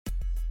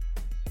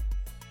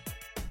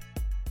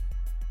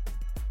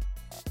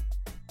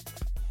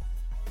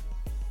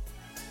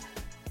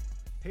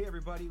Hey,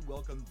 everybody,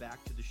 welcome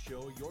back to the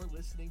show. You're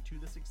listening to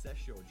the Success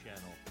Show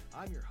channel.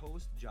 I'm your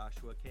host,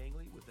 Joshua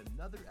Kangley, with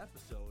another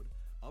episode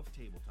of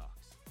Table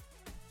Talks.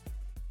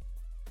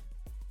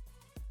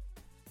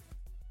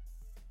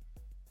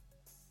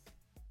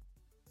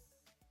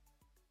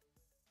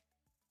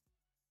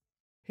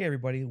 Hey,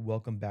 everybody,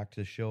 welcome back to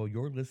the show.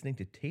 You're listening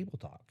to Table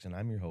Talks, and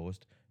I'm your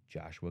host,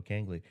 Joshua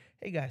Kangley.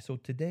 Hey, guys, so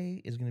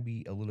today is going to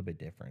be a little bit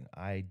different.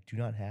 I do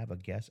not have a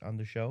guest on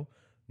the show.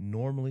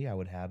 Normally, I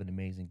would have an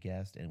amazing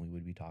guest and we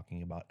would be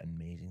talking about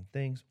amazing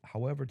things.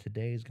 However,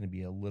 today is going to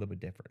be a little bit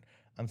different.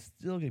 I'm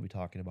still going to be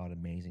talking about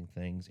amazing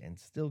things and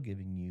still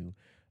giving you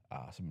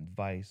some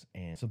advice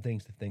and some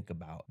things to think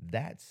about.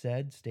 That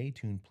said, stay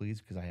tuned,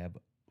 please, because I have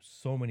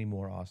so many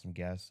more awesome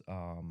guests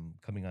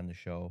coming on the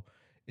show.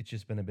 It's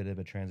just been a bit of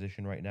a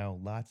transition right now.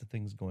 Lots of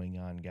things going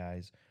on,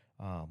 guys.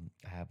 I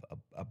have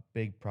a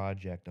big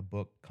project, a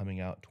book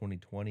coming out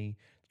 2020.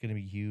 It's going to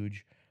be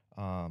huge.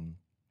 Um,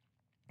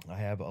 I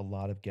have a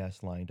lot of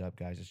guests lined up,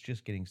 guys. It's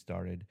just getting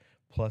started.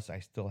 Plus, I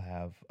still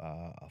have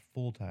a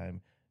full time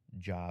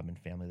job and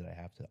family that I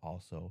have to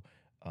also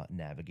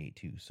navigate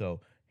to. So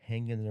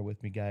hang in there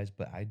with me, guys.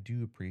 But I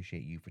do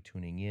appreciate you for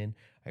tuning in.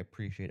 I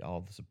appreciate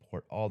all the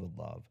support, all the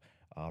love.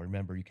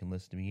 Remember, you can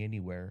listen to me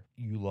anywhere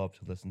you love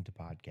to listen to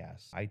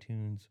podcasts: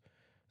 iTunes,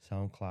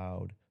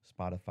 SoundCloud,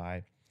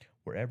 Spotify,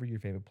 wherever your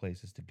favorite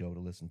place is to go to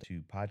listen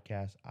to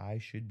podcasts. I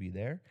should be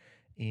there.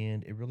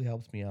 And it really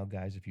helps me out,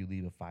 guys, if you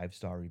leave a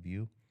 5-star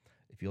review.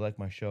 If you like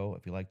my show,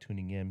 if you like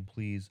tuning in,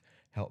 please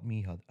help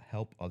me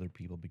help other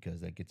people,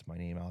 because that gets my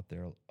name out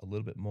there a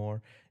little bit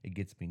more. It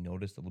gets me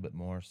noticed a little bit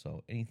more.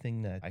 So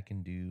anything that I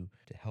can do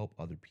to help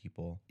other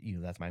people,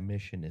 that's my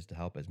mission, is to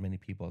help as many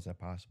people as I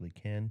possibly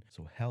can.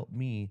 So help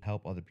me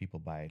help other people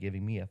by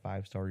giving me a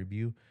 5-star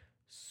review.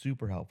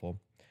 Super helpful.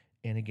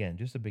 And again,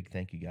 just a big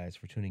thank you, guys,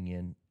 for tuning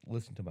in,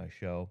 listen to my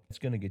show. It's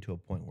going to get to a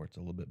point where it's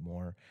a little bit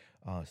more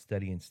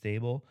steady and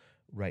stable.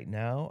 Right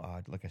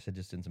now, like I said,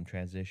 just in some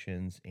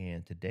transitions.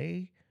 And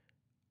today,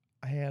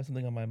 I have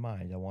something on my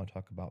mind. I want to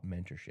talk about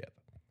mentorship.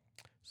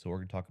 So we're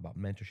going to talk about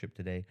mentorship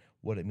today,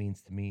 what it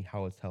means to me,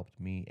 how it's helped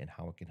me, and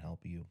how it can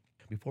help you.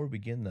 Before we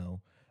begin,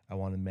 though, I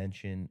want to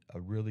mention a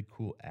really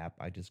cool app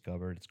I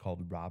discovered. It's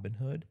called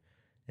Robinhood.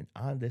 And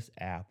on this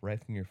app, right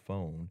from your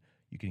phone,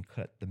 you can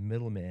cut the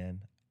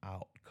middleman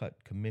out,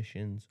 cut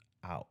commissions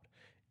out.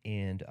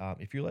 And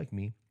if you're like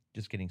me,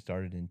 just getting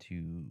started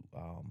into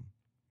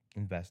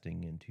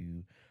investing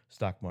into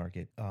stock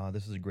market,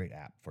 this is a great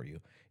app for you.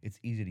 It's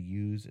easy to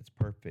use. It's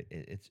perfect.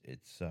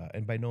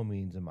 And by no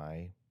means am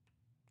I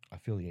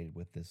affiliated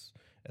with this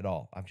at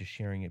all. I'm just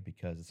sharing it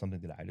because it's something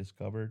that I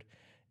discovered,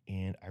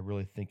 and I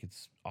really think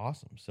it's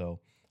awesome.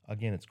 So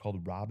again, it's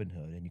called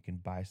Robinhood, and you can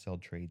buy, sell,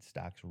 trade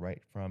stocks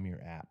right from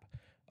your app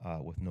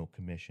with no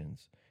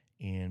commissions.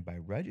 And by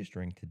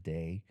registering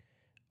today,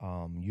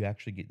 you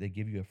actually they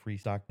give you a free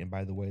stock. And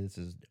by the way, this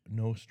is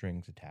no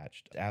strings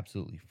attached. It's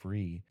absolutely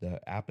free. The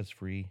app is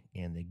free,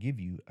 and they give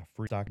you a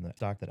free stock. And the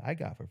stock that I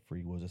got for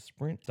free was a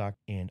Sprint stock.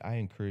 And I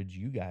encourage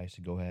you guys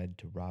to go ahead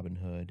to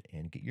Robinhood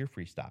and get your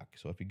free stock.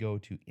 So if you go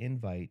to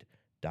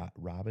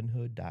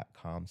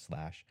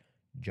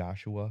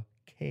invite.robinhood.com/Joshua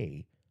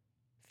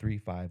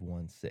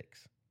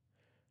K3516,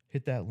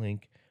 hit that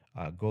link,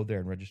 go there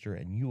and register,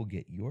 and you will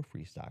get your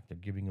free stock. They're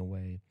giving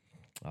away,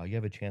 you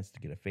have a chance to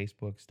get a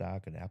Facebook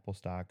stock, an Apple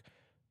stock.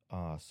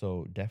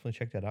 So definitely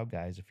check that out,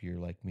 guys, if you're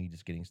like me,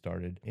 just getting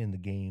started in the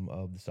game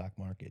of the stock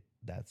market.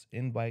 That's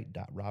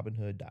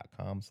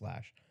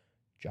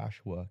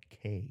invite.robinhood.com/Joshua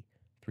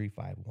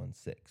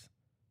K3516.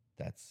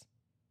 That's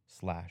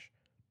slash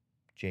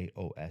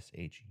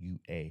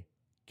JOSHUA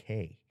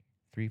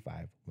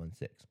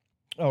K3516.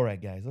 All right,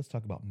 guys, let's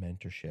talk about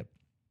mentorship.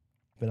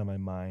 Been on my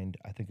mind.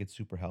 I think it's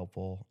super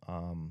helpful.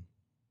 And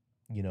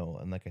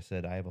like I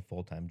said, I have a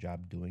full-time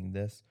job doing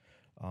this.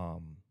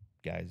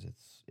 Guys,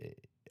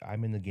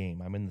 I'm in the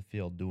game. I'm in the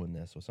field doing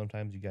this. So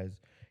sometimes you guys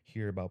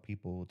hear about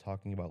people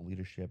talking about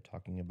leadership,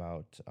 talking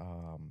about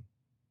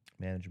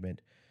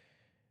management,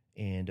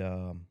 and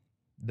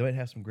they might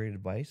have some great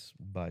advice,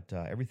 but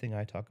everything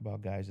I talk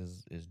about, guys,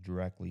 is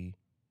directly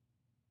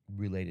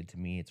related to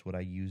me. It's what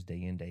I use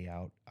day in, day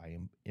out. I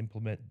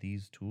implement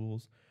these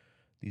tools,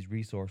 these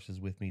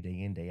resources with me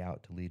day in, day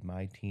out to lead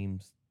my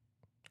teams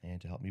and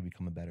to help me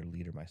become a better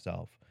leader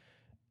myself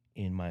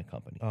in my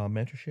company.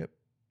 Mentorship,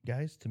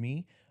 guys, to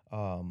me,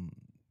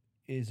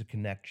 is a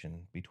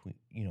connection between,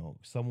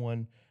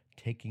 someone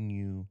taking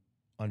you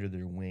under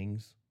their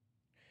wings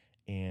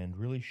and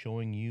really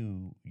showing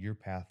you your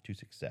path to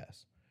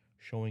success,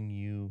 showing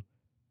you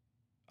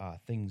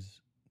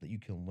things that you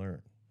can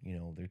learn.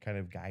 They're kind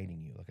of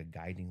guiding you like a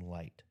guiding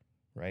light,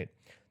 right?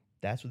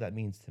 That's what that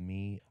means to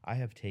me. I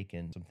have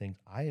taken some things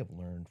I have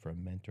learned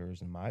from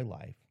mentors in my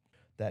life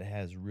that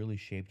has really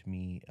shaped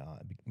me,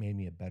 made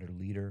me a better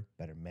leader,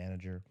 better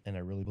manager, and I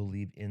really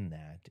believe in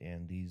that.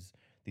 And these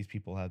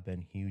people have been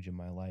huge in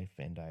my life,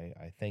 and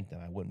I thank them.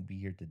 I wouldn't be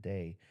here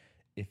today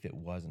if it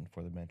wasn't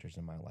for the mentors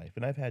in my life.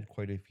 And I've had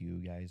quite a few,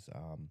 guys,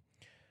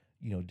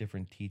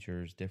 different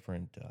teachers,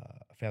 different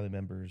family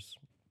members,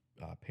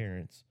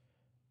 parents,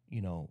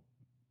 you know,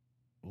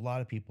 a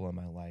lot of people in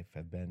my life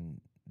have been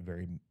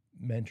very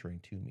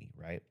mentoring to me,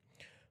 right?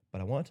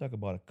 But I want to talk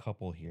about a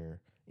couple here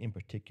in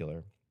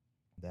particular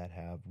that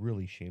have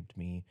really shaped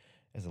me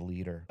as a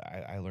leader.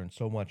 I learned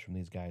so much from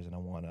these guys, and I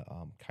want to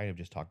kind of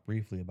just talk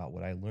briefly about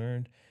what I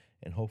learned,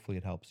 and hopefully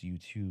it helps you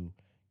too,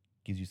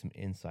 gives you some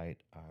insight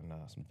on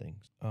some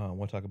things. I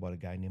want to talk about a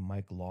guy named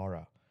Mike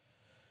Laura.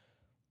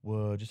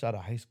 Well, just out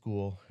of high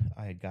school,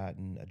 I had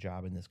gotten a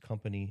job in this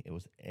company. It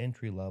was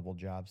entry level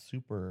job,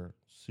 super,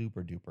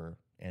 super duper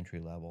entry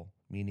level,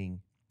 meaning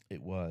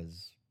it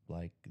was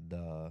like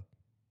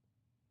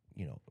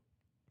you know,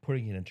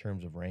 putting it in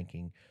terms of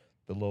ranking,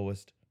 the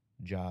lowest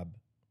job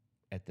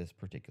at this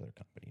particular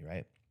company,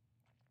 right?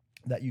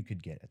 That you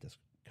could get at this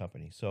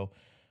company. So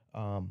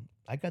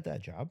I got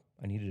that job.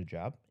 I needed a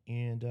job.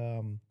 And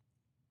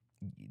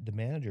the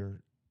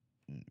manager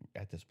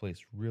at this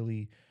place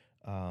really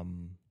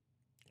um,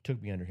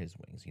 took me under his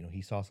wings. You know,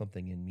 he saw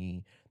something in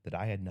me that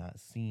I had not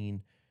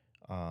seen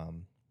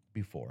um,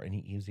 before. And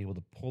he was able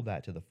to pull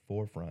that to the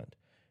forefront.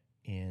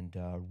 And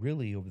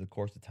really, over the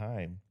course of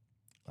time,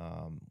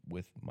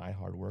 with my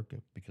hard work,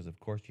 because of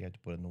course you have to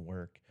put in the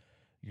work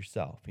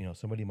yourself. You know,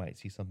 somebody might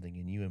see something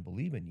in you and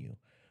believe in you,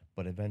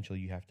 but eventually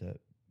you have to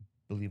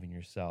believe in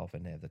yourself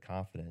and have the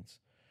confidence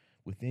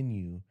within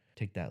you,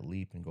 take that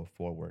leap and go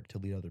forward to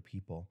lead other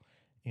people.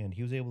 And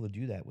he was able to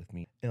do that with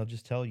me. And I'll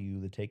just tell you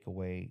the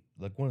takeaway,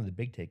 like one of the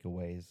big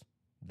takeaways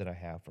that I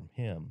have from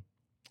him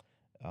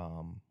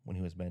when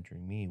he was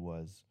mentoring me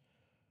was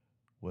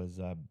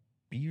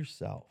be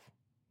yourself.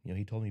 You know,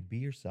 he told me, be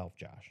yourself,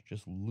 Josh.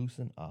 Just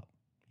loosen up.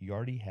 You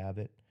already have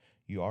it.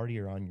 You already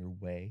are on your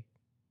way.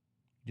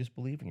 Just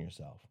believe in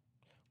yourself.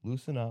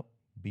 Loosen up,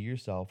 be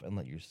yourself, and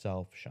let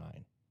yourself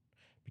shine,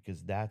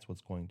 because that's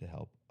what's going to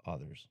help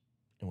others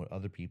and what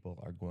other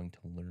people are going to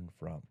learn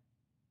from.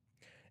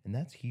 And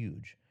that's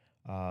huge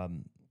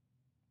um,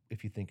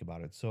 if you think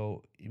about it.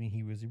 So, I mean,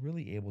 he was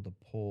really able to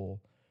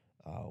pull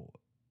uh,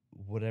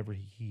 whatever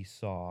he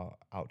saw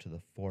out to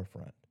the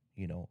forefront,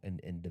 you know,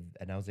 and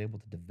I was able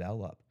to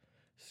develop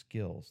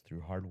skills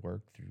through hard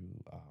work,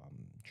 through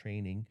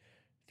training,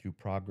 through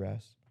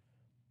progress,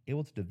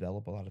 able to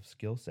develop a lot of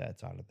skill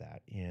sets out of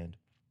that. And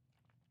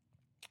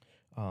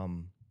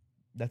um,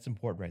 that's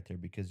important right there,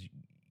 because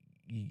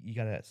you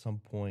got to at some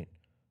point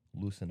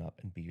loosen up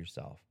and be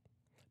yourself,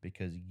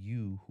 because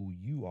who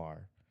you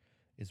are,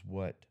 is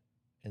what,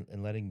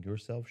 and letting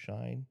yourself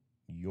shine,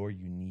 your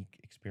unique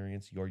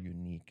experience, your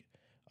unique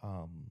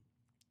um,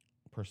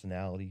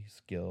 personality,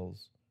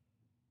 skills,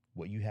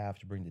 what you have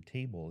to bring to the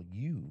table,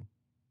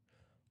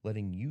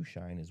 letting you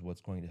shine is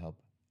what's going to help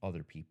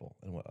other people,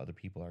 and what other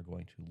people are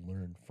going to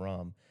learn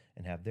from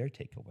and have their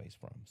takeaways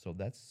from. So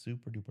that's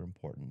super duper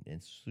important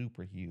and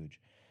super huge.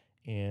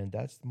 And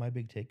that's my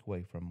big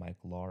takeaway from Mike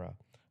Laura.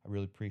 I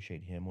really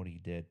appreciate him, what he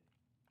did.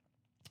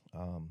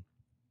 Um,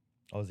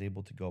 I was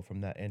able to go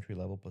from that entry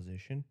level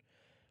position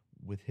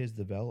with his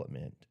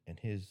development and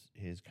his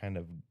kind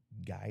of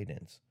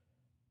guidance.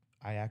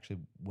 I actually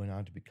went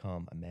on to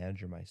become a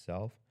manager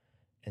myself,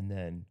 and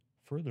then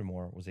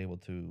furthermore was able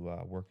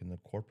to work in the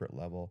corporate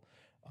level,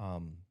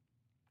 um,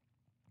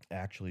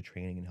 actually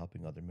training and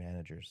helping other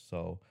managers.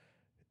 So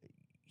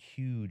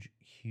huge,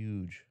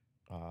 huge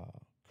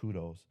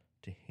kudos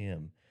to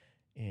him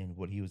and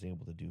what he was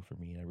able to do for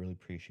me. And I really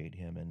appreciate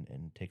him,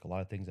 and take a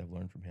lot of things I've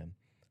learned from him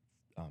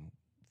um,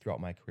 throughout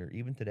my career.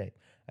 Even today,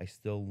 I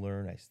still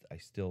learn. I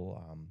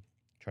still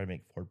try to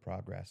make forward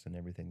progress in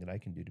everything that I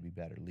can do to be a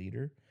better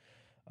leader.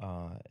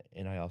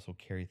 And I also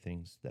carry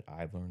things that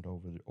I've learned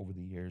over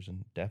the years,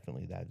 and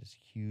definitely that is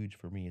huge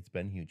for me. It's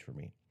been huge for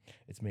me.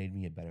 It's made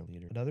me a better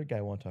leader. Another guy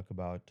I want to talk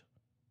about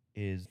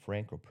is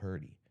Frank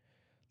Roperti.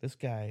 This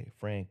guy,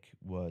 Frank,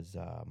 was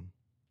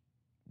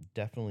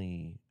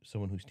definitely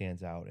someone who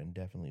stands out, and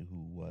definitely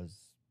who was,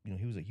 you know,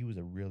 he was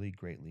a really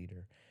great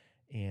leader,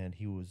 and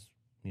he was,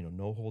 you know,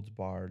 no holds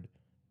barred,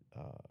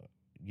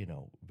 you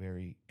know,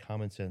 very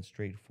common sense,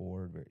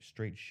 straightforward, very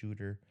straight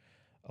shooter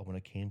when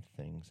it came to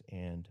things,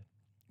 and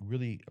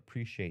really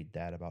appreciate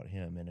that about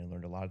him. And I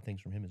learned a lot of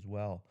things from him as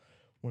well.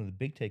 One of the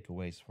big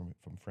takeaways from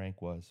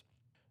Frank was,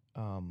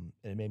 and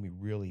it made me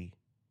really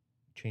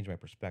change my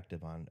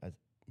perspective on as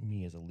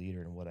me as a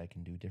leader and what I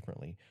can do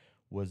differently,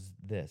 was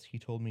this. He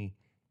told me,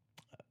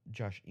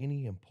 Josh,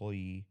 any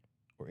employee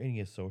or any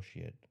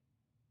associate,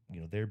 you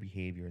know, their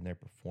behavior and their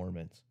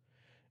performance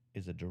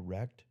is a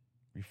direct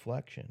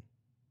reflection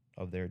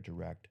of their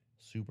direct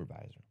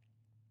supervisor.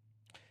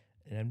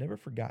 And I've never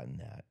forgotten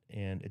that.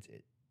 And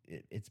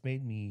it's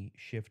made me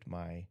shift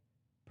my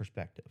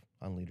perspective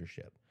on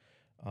leadership.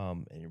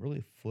 And it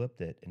really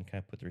flipped it and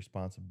kind of put the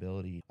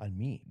responsibility on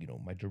me, you know,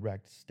 my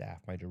direct staff,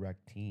 my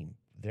direct team.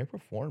 Their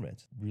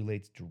performance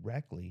relates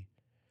directly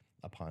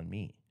upon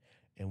me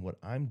and what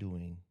I'm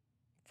doing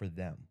for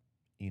them,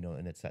 you know,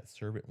 and it's that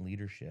servant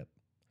leadership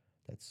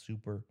that's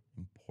super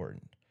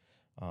important.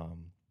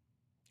 Um,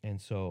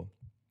 and so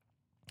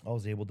I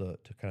was able to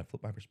kind of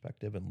flip my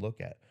perspective and look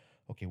at,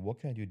 okay, what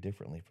can I do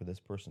differently for this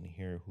person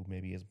here who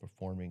maybe isn't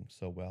performing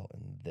so well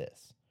in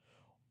this?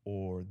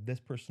 Or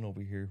this person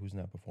over here who's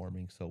not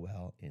performing so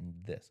well in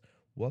this.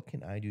 What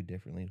can I do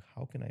differently?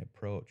 How can I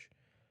approach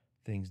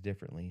things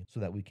differently so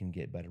that we can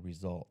get better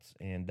results?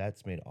 And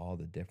that's made all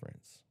the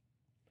difference.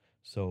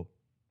 So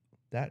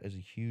that is a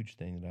huge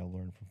thing that I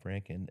learned from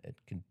Frank, and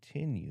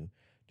continue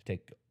to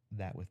take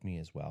that with me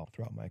as well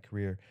throughout my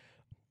career.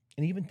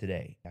 And even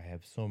today, I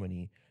have so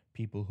many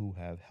people who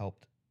have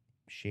helped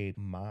shape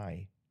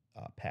my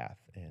path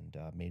and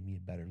made me a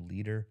better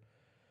leader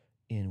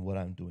in what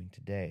I'm doing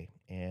today.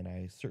 And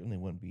I certainly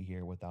wouldn't be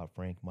here without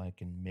Frank, Mike,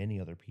 and many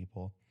other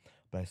people.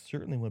 But I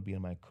certainly wouldn't be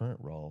in my current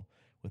role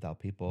without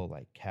people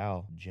like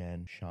Cal,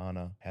 Jen,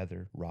 Shauna,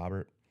 Heather,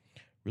 Robert.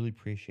 Really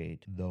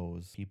appreciate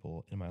those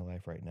people in my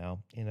life right now.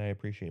 And I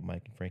appreciate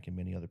Mike and Frank and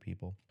many other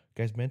people.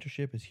 Guys,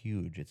 mentorship is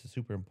huge. It's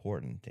super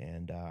important.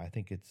 And I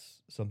think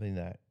it's something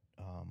that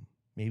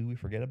maybe we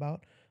forget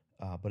about.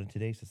 But in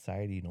today's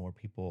society, where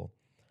people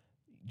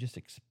just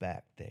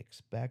they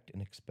expect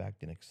and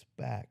expect and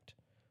expect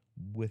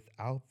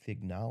without the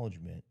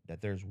acknowledgement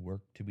that there's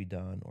work to be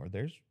done, or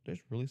there's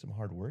really some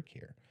hard work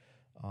here.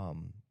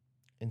 Um,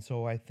 and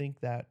so I think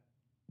that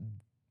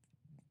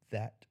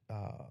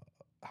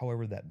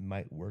however that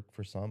might work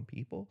for some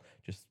people,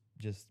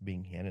 just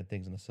being handed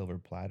things on a silver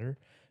platter,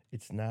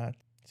 it's not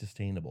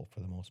sustainable for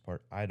the most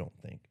part. I don't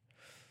think.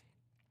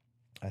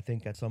 I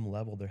think at some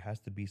level there has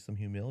to be some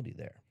humility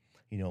there.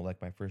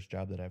 Like my first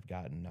job that I've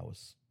gotten, I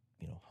was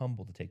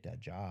humble to take that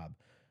job,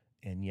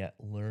 and yet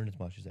learn as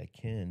much as I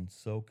can,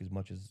 soak as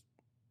much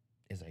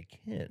as I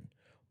can,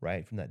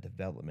 right? From that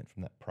development,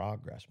 from that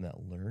progress, from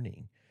that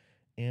learning,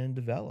 and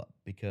develop,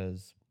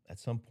 because at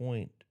some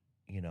point,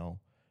 you know,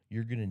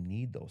 you're going to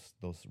need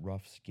those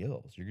rough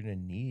skills. You're going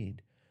to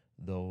need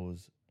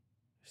those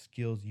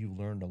skills you've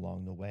learned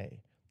along the way.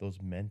 Those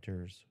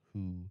mentors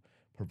who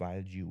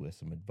provided you with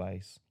some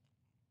advice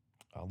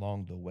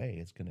along the way,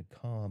 it's going to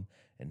come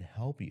and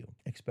help you,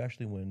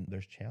 especially when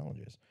there's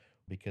challenges,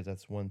 because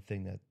that's one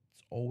thing that's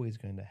always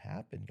going to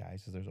happen,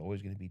 guys, is there's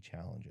always going to be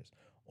challenges,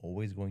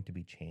 always going to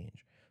be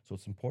change. So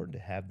it's important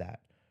to have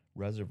that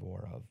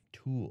reservoir of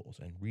tools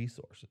and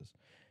resources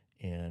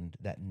and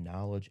that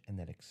knowledge and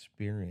that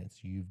experience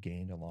you've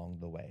gained along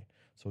the way.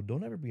 So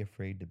don't ever be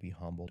afraid to be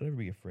humble. Don't ever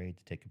be afraid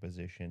to take a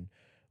position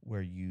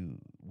where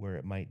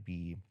it might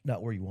be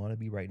not where you want to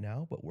be right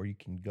now, but where you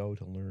can go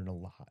to learn a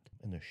lot.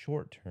 In the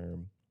short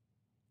term,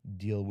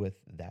 deal with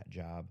that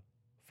job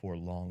for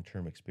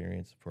long-term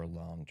experience, for a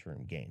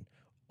long-term gain.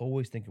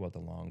 Always think about the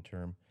long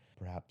term,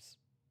 perhaps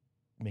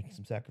making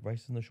some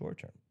sacrifices in the short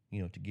term,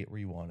 to get where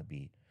you want to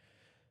be,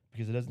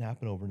 because it doesn't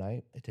happen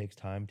overnight. It takes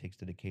time, takes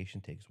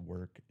dedication, takes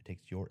work, it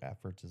takes your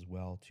efforts as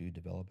well to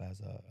develop as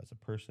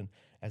a person,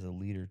 as a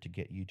leader, to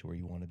get you to where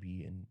you want to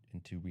be, and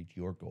to reach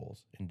your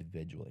goals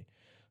individually.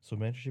 So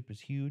mentorship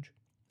is huge.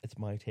 It's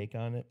my take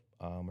on it.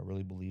 I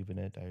really believe in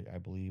it. I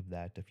believe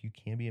that if you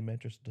can be a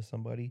mentor to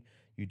somebody,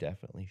 you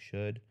definitely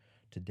should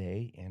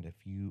today. And if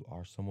you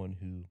are someone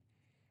who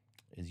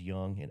is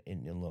young,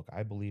 and look,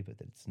 I believe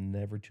that it's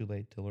never too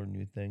late to learn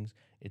new things.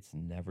 It's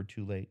never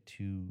too late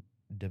to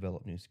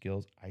develop new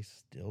skills. I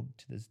still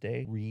to this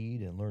day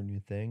read and learn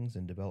new things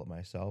and develop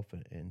myself,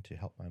 and to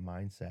help my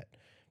mindset,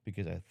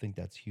 because I think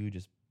that's huge.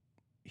 Is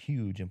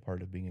huge in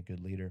part of being a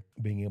good leader,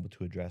 being able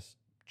to address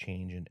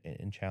change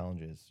and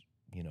challenges.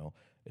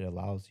 It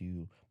allows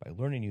you, by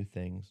learning new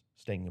things,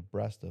 staying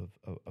abreast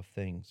of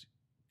things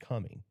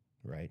coming,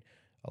 right,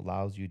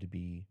 allows you to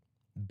be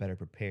better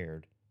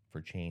prepared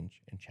for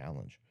change and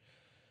challenge.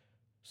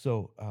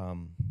 So,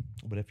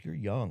 but if you're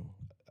young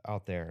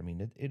out there, I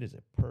mean, it is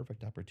a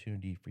perfect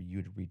opportunity for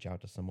you to reach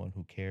out to someone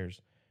who cares,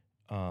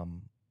 a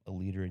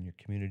leader in your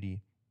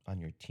community, on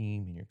your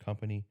team, in your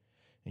company,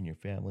 in your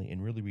family,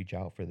 and really reach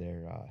out for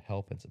their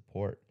help and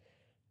support,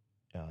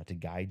 to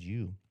guide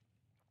you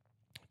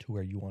to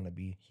where you want to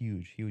be.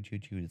 Huge, huge,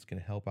 huge, huge. It's going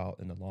to help out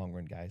in the long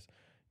run, guys.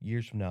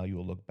 Years from now, you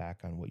will look back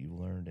on what you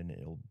learned, and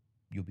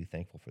you'll be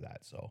thankful for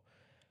that. So,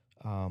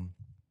 um,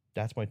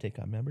 that's my take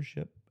on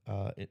membership.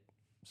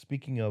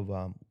 Speaking of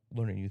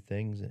learning new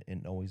things,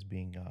 and always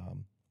being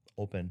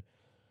open,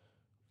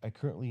 I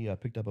currently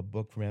picked up a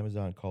book from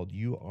Amazon called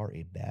 "You Are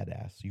a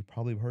Badass." You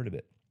probably have heard of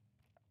it.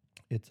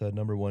 It's a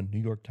number one New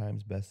York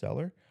Times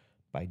bestseller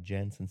by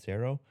Jen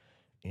Sincero,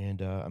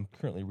 and I'm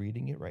currently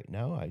reading it right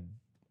now. I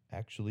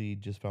actually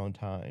just found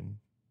time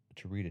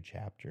to read a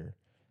chapter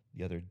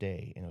the other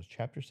day, and it was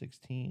chapter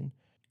 16.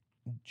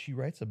 She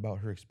writes about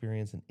her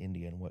experience in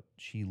India and what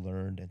she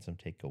learned and some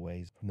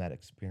takeaways from that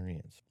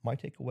experience. My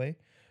takeaway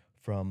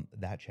from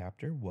that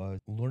chapter was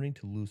learning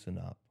to loosen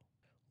up,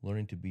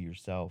 learning to be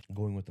yourself,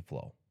 going with the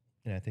flow.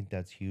 And I think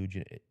that's huge.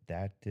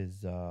 That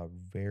is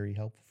very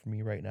helpful for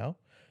me right now.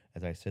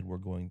 As I said, we're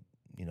going,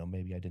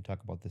 maybe I didn't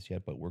talk about this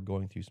yet, but we're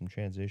going through some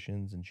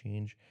transitions and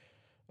change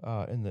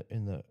in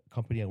the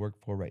company I work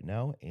for right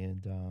now.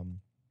 And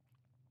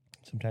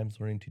sometimes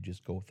learning to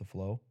just go with the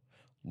flow,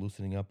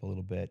 loosening up a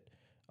little bit,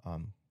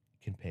 um,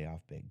 can pay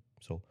off big.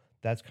 So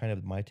that's kind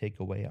of my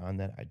takeaway on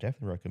that. I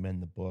definitely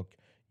recommend the book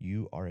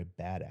 "You Are a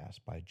Badass"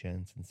 by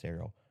Jen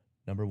Sincero,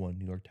 number one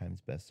New York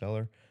Times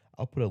bestseller.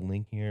 I'll put a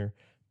link here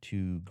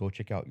to go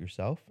check out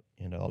yourself,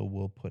 and I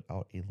will put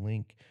out a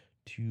link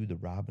to the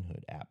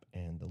Robinhood app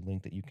and the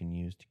link that you can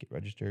use to get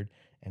registered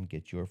and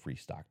get your free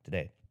stock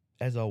today.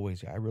 As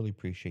always, I really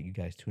appreciate you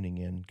guys tuning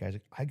in. Guys,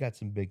 I got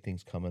some big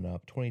things coming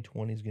up.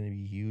 2020 is going to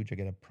be huge. I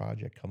got a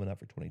project coming up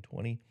for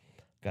 2020.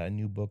 Got a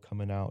new book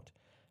coming out.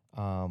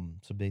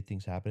 Some big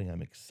things happening.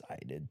 I'm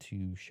excited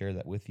to share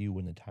that with you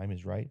when the time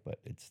is right, but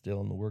it's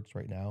still in the works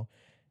right now.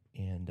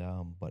 And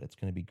but it's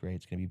going to be great.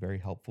 It's going to be very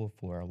helpful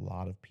for a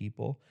lot of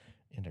people,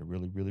 and I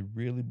really, really,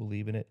 really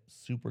believe in it.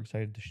 Super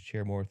excited to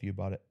share more with you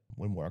about it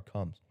when more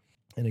comes.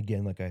 And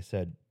again, like I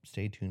said,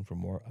 stay tuned for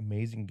more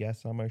amazing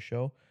guests on my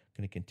show.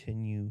 Going to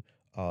continue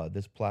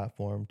this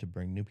platform to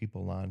bring new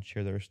people on,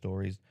 share their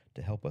stories,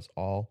 to help us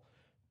all,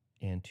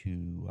 and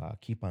to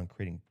keep on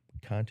creating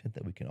content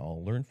that we can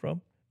all learn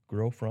from,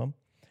 grow from,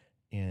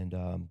 and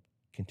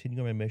continue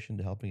on my mission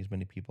to helping as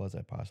many people as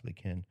I possibly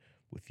can.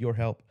 With your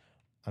help,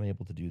 I'm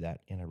able to do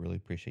that, and I really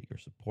appreciate your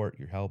support,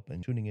 your help,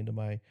 and tuning into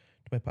my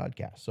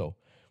podcast. So,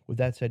 with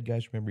that said,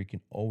 guys, remember you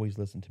can always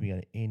listen to me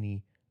on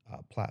any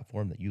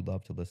platform that you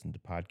love to listen to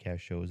podcast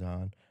shows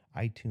on: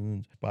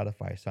 iTunes,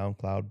 Spotify,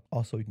 SoundCloud.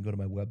 Also, you can go to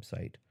my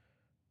website,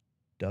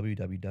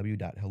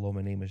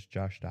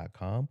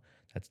 www.hellomynameisjosh.com.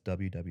 That's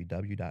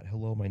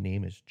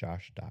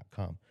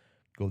www.hellomynameisjosh.com.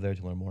 Go there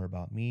to learn more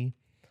about me,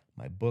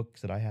 my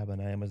books that I have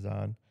on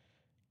Amazon,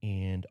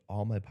 and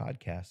all my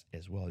podcasts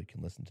as well. You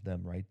can listen to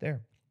them right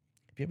there.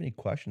 If you have any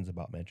questions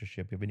about mentorship,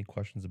 if you have any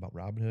questions about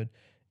Robinhood,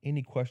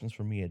 any questions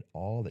for me at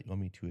all that you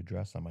want me to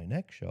address on my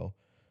next show,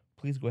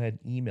 please go ahead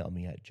and email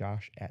me at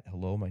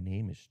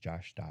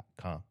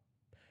josh@hellomynameisjosh.com.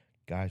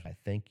 Guys, I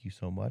thank you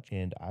so much,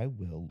 and I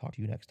will talk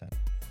to you next time.